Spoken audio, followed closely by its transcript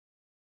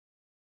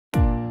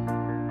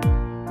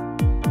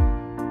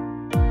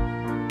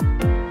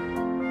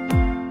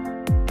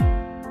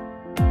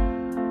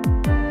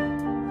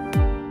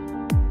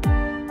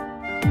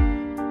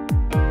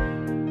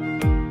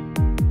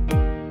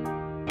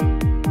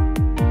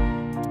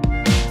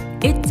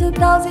It's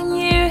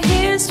 1,000-year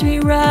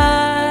history,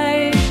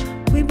 right?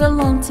 We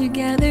belong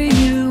together,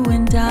 you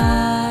and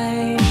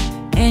I,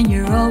 and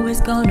you're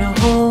always gonna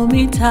hold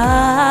me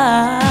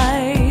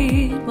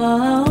tight.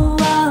 Whoa,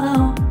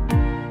 whoa.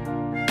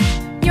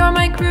 You're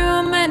my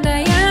groom and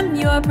I am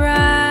your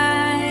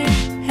bride,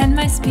 and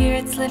my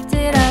spirit's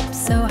lifted up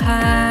so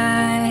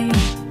high.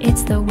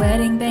 It's the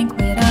wedding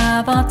banquet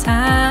of all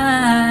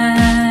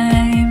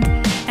time,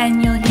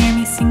 and you'll hear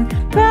me sing,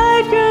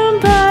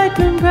 bridegroom,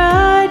 bridegroom,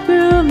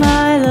 bridegroom,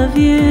 I love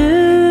you,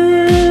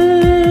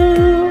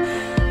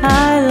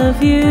 I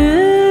love you,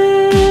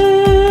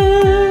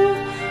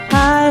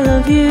 I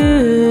love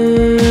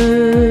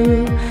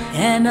you.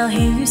 And I'll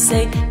hear you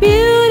say,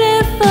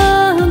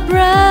 beautiful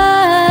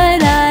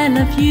bride, I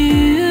love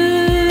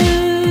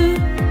you,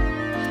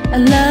 I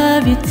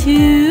love you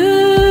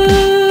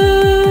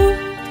too,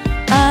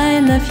 I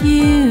love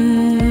you.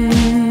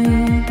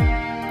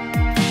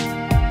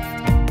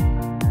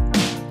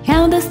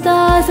 Count the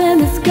stars in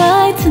the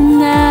sky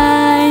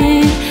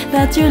tonight,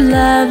 let your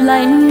love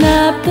lighten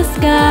up the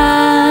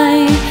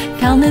sky.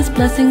 Countless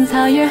blessings,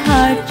 how your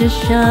heart just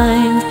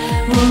shines.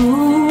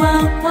 Whoa,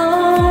 whoa,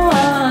 whoa,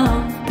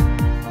 whoa.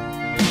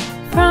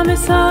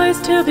 Promise always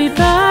to be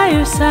by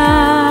your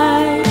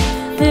side,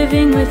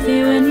 living with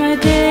you in my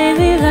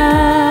daily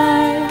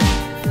life.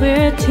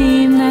 We're a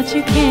team that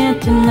you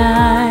can't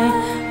deny.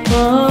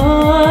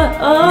 Whoa,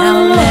 oh. Now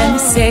let me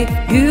say,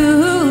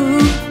 you,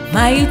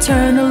 my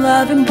eternal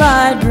love and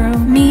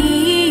bridegroom.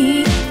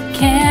 Me,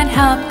 can't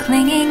help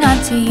clinging on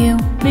to you.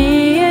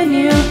 Me and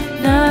you,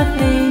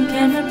 nothing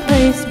can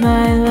replace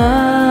my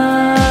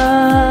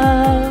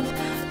love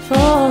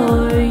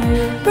for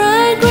you.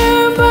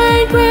 Bridegroom,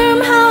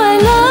 bridegroom, how I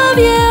love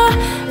you.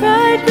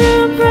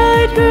 Bridegroom,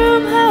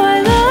 bridegroom, how I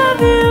love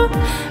you.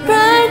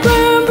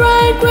 Bridegroom,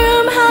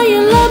 bridegroom, how you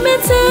love me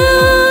too.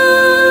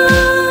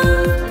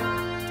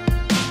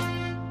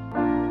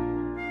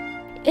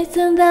 It's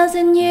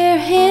 1,000-year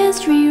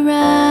history,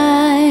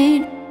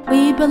 right?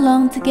 We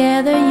belong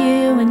together,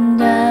 you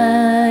and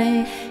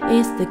I.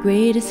 It's the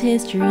greatest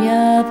history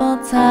of all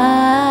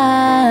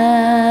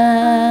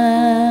time.